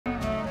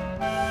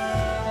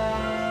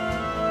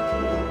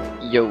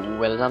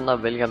Jo, alle sammen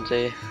og velkommen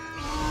til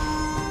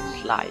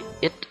Sly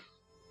 1.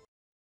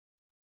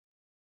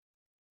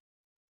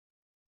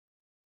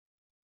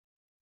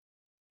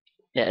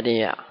 Ja,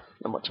 det er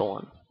nummer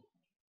 2'eren.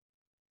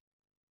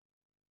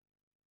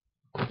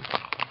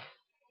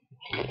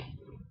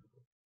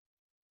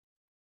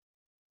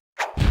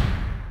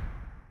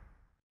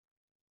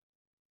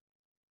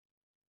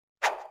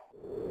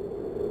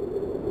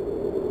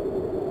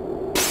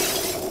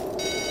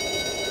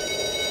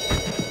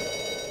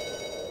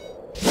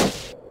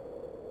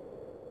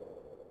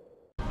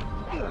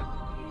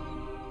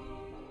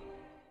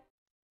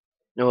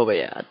 Nu håber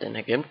jeg, at den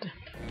har gemt det.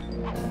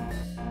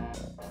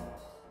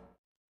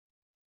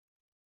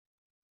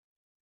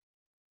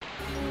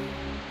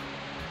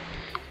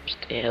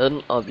 Jeg havde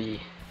den oppe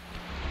i...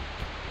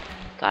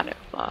 Der er det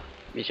bare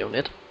Vision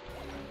 1.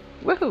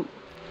 Woohoo!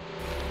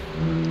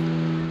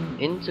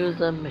 Into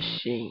the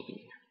machine.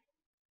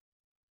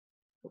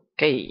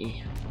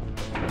 Okay.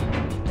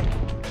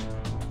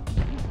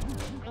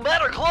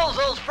 Better close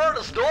those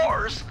furnace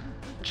doors.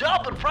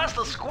 Jump and press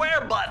the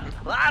square button.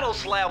 That'll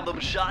slam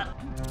them shut.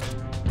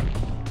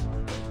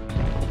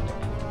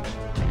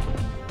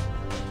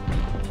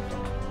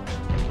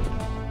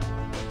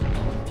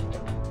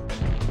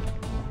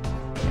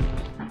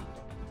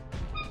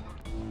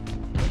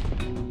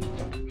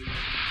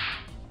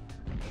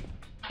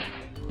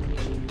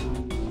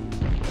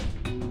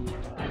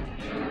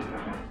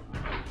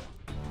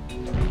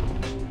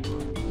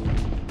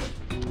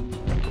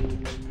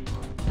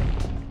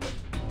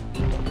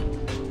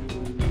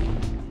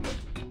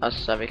 Og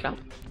så er vi klar.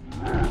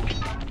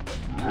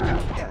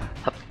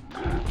 Hop.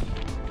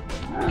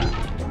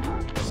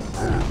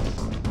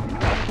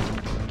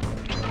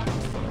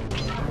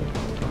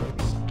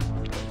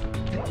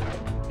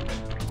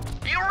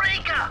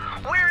 Eureka!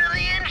 We're in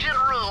the engine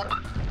room.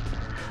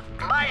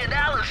 My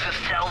analysis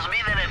tells me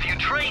that if you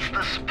trace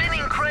the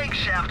spinning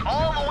crankshaft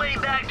all the way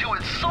back to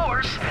its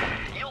source,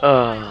 you'll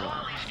find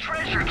Wally's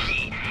treasure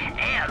key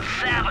and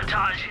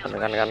sabotage his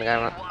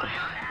machine.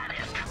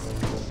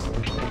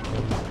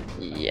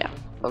 Ja,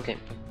 okay.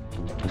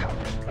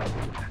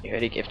 Jeg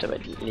hørte ikke efter,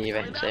 lige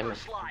hvad han sagde, men...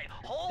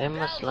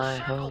 Emma Sly,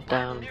 hold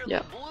down, ja.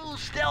 Blue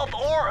stealth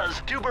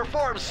auras to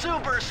perform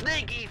super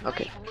sneaky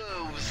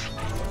moves.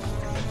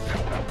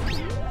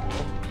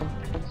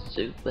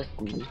 Super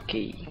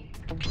sneaky.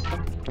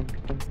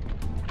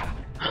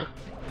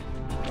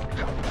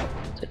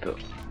 Tæt på.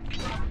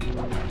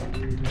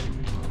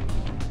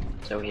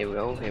 So here we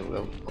go, here we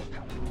go.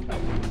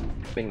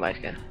 Hvilken vej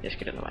skal jeg? Jeg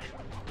skal den vej.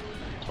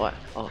 Tror jeg.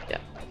 Ja.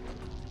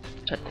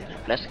 Så den her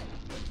flaske.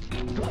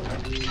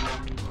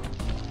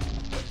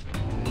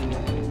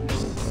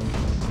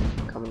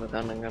 Kom nu,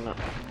 kom nu.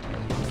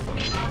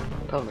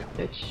 Kom nu,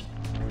 bitch.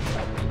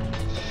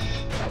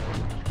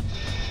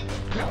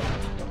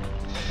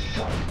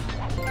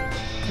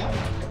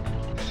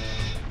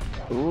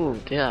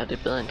 Det her det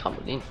er bedre end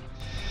trampolin.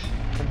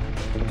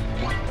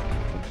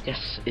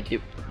 Yes, et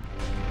liv.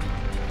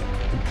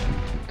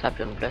 Tabte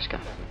jeg nogle flasker.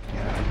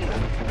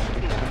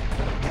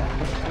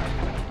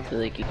 Jeg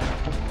ved ikke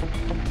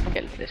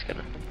alle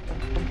flæskerne.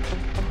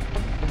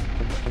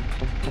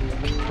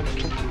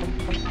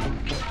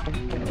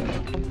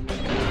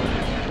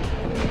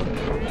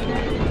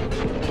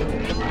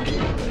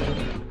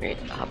 Okay,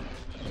 hop.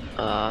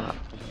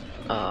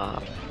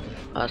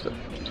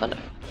 Sådan der.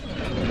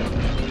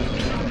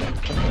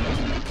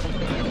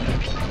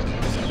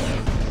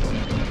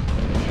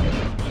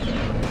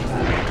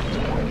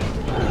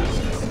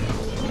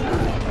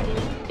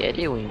 Ja, det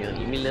er jo egentlig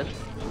rimelig let.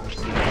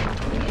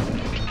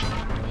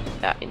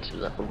 Ja, indtil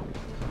videre.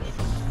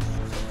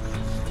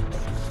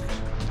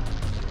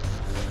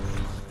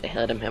 Jeg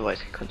havde dem her, hvor jeg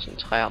skal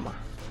koncentrere mig.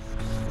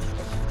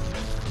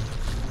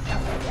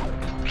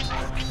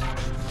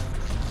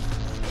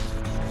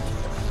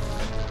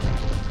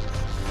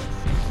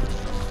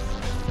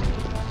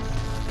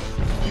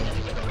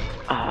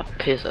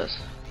 Piss os.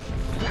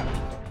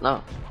 Nå.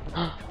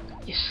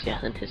 Yes, jeg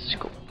havde en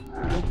hestesko.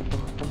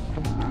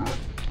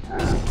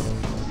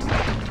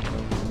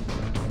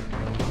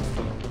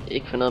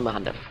 Ikke for noget med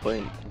han der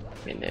frøen,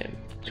 men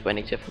skulle han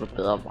ikke til at få nogle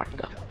bedre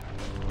vagter.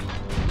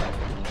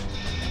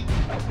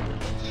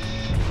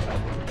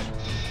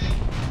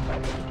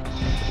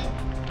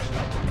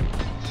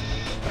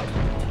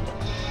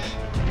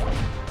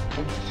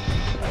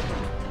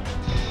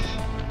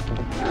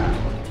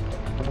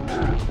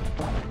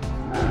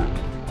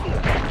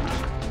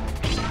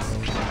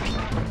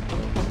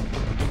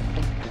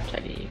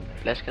 Tag lige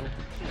flaskerne.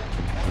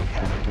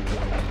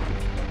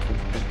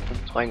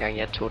 Jeg tror ikke engang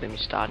jeg tog dem i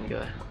starten, gør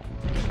jeg.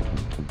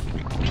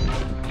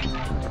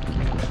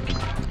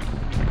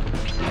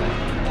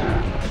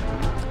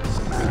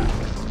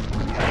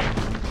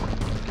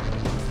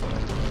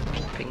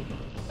 Penge.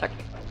 Tak.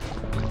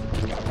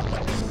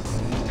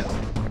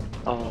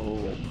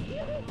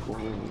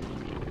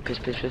 Pis.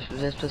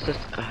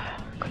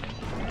 Godt.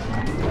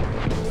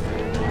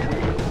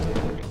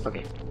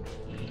 Okay.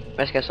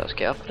 Hvad skal jeg så?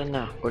 Skal jeg op på den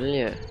der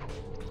olie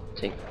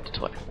ting? Det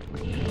tror jeg.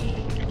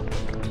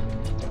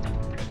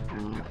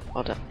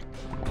 Og der.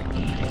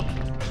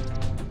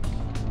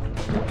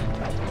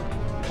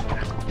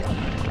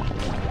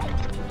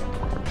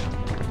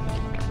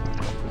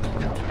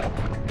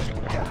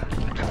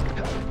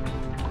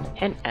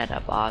 Han er da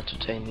bare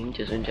total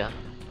ninja, synes jeg.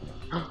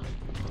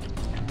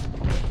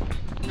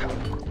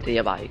 Det er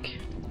jeg bare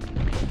ikke.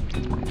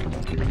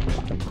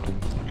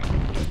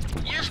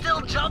 You're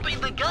still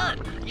jumping the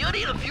gun. You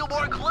need a few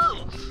more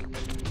clues.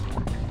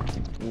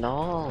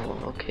 Nå,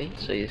 okay,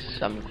 så I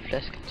samler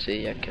flasker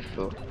til, jeg kan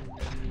få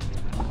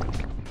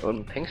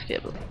åbne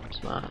pengeskabet.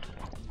 Smart.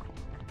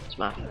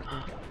 Smart.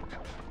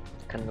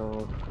 Kan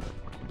nu...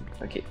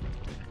 Okay.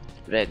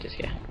 Hvad er det, jeg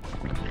skal?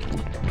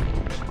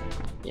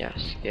 Jeg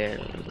skal...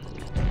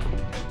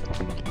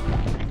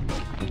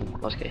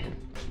 Hvor skal jeg hen?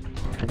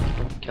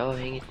 Kan jeg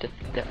afhænge det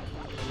der?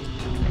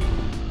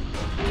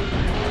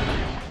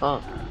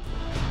 Åh.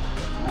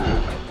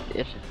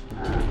 Yes.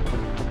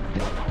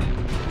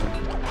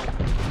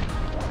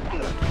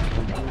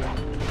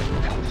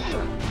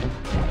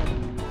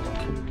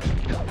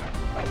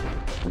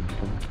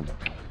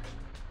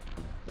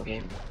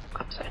 Okay,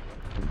 kom så.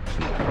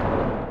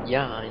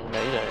 Ja, nej.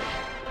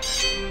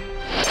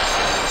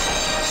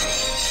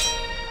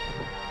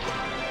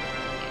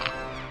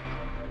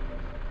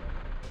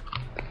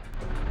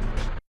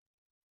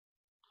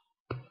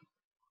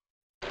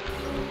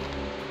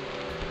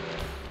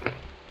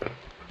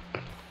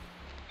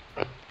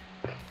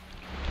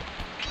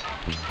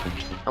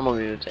 Så må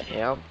vi jo tage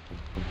herop.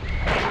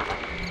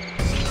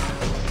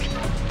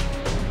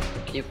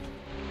 Kip.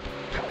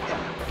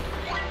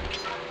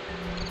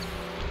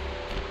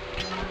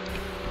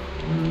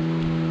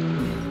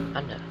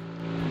 Andre.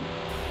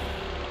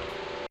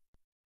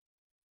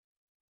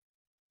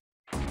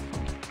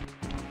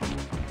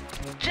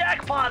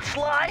 Jackpot,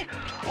 Sly!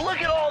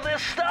 Look at all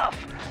this stuff!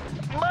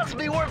 Must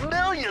be worth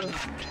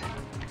millions!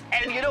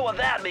 And you know what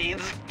that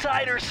means?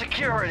 Tighter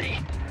security.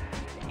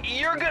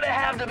 You're gonna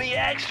have to be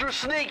extra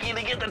sneaky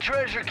to get the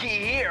treasure key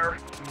here.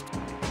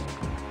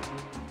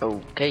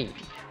 Okay.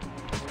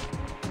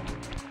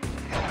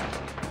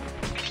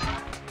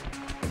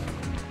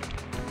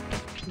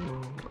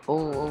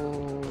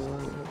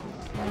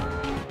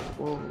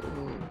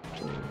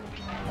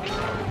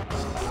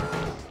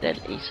 Det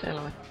er lige så,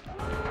 eller hvad?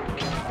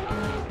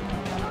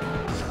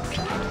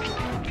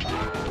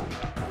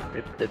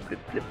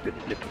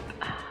 Blip.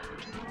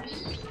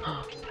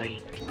 Hey.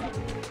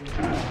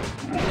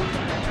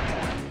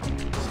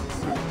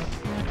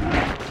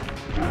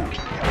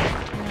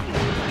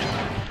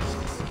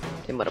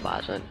 Det må da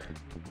bare sådan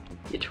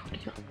lidt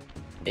hurtigere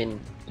end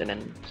den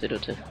anden ser det ud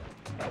til.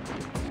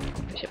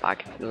 Hvis jeg bare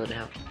kan finde ud af det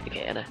her. Det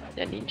kan jeg da.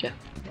 Jeg er ninja.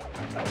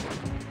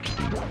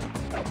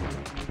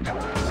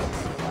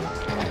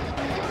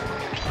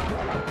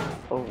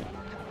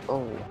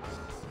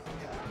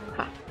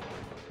 Ha.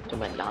 Det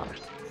var en larm.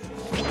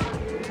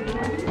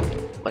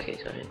 Okay,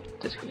 så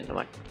det skal lade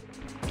mig.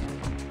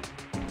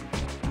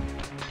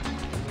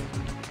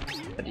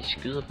 Og de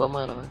skyder på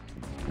mig, eller hvad?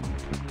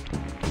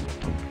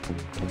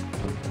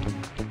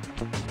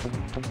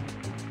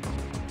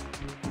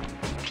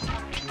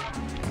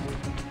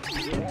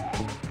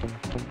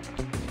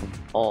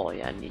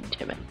 Jeg er en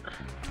ninja, mand.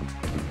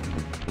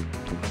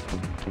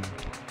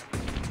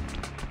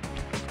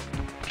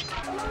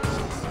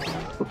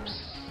 Ups.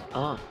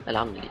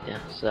 Alarmen lige der,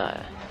 så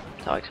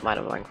der var ikke så meget,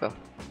 der var bange for.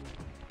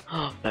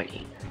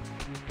 Nej.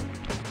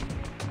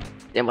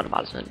 Det må da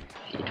bare sådan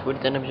lidt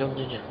hurtigt, den her mission,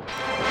 synes jeg.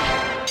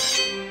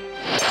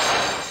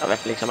 Der er i hvert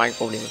fald ikke så mange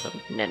problemer som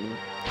den anden.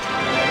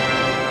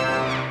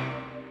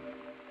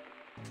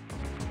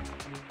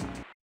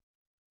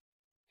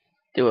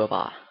 Det var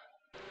bare...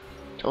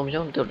 Så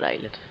missionen, det var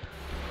dejligt.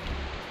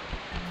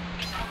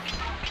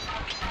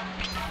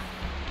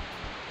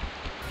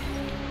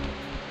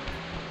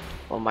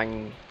 Hvor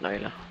mange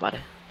nøgler var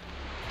det?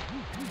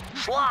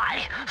 Sly,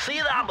 see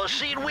that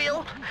machine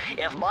wheel?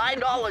 If my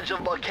knowledge of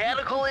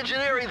mechanical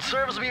engineering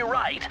serves me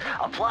right,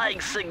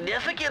 applying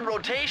significant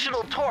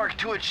rotational torque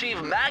to achieve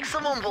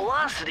maximum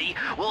velocity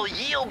will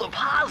yield a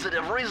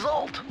positive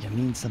result. You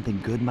mean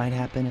something good might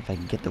happen if I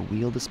can get the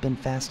wheel to spin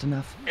fast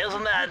enough?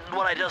 Isn't that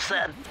what I just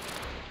said?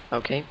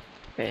 Okay.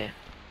 Kan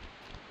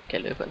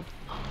jeg løbe den?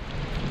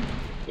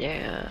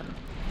 Yeah.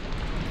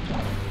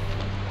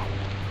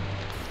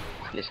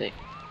 Skal lige se.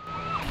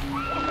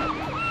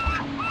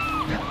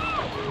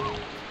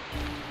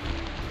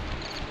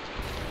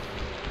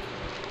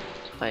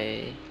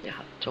 Jeg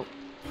har 2.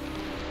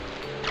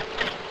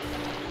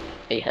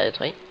 Jeg havde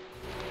 3.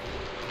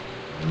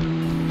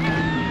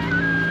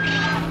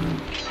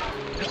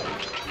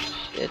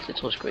 Shit, jeg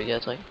tror sgu ikke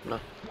jeg havde 3. Nå.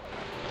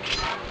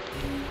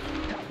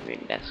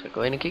 Men lad os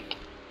gå ind og kigge.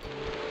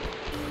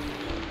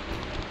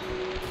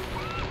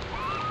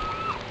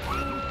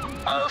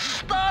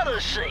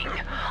 Astonishing!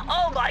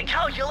 All my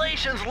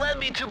calculations led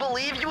me to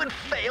believe you had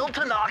failed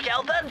to knock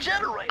out that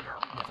generator.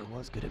 Never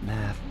was good at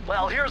math.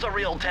 Well, here's a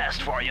real test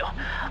for you.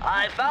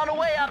 I found a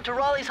way up to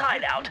Raleigh's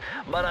hideout,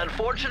 but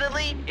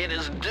unfortunately, it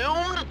is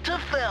doomed to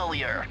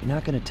failure. You're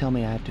not gonna tell me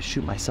I have to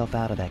shoot myself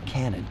out of that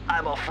cannon.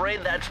 I'm afraid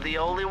that's the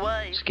only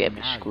way. Skal jeg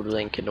blive skudt ud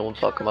af en kanon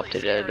for at komme op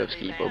til det der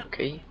luftskib?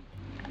 Okay.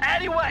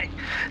 Anyway,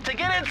 to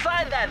get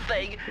inside that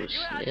thing,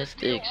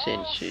 Slet ikke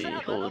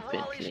sindssygt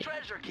hovedbindelig.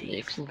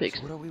 Nixon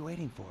Bixen. What are we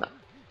waiting for? Nå.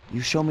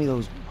 You show me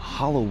those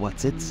hollow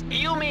what's-its.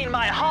 You mean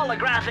my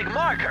holographic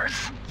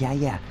markers?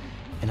 Yeah.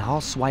 And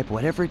I'll swipe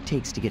whatever it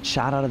takes to get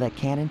shot out of that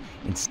cannon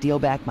and steal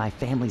back my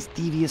family's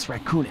devious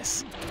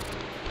raccoonus.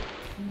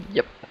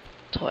 Yep,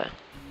 tror jeg.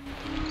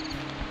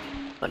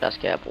 Og der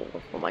skal jeg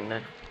bruge for mange.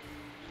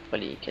 For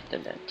lige at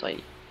den der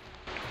 3.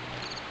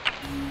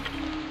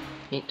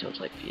 1, 2,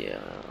 3, 4.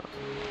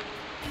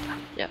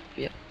 Ja,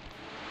 4.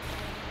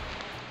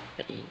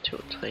 1, 2,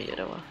 3, og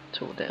der var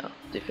 2 der.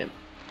 Det er 5.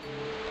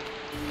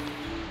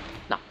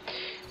 Nå,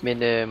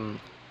 men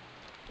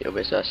det var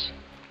vist også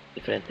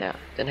det for den her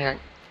gang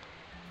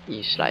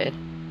i slide.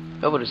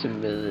 Håber du ser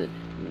med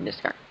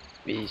næste gang.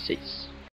 Vi ses.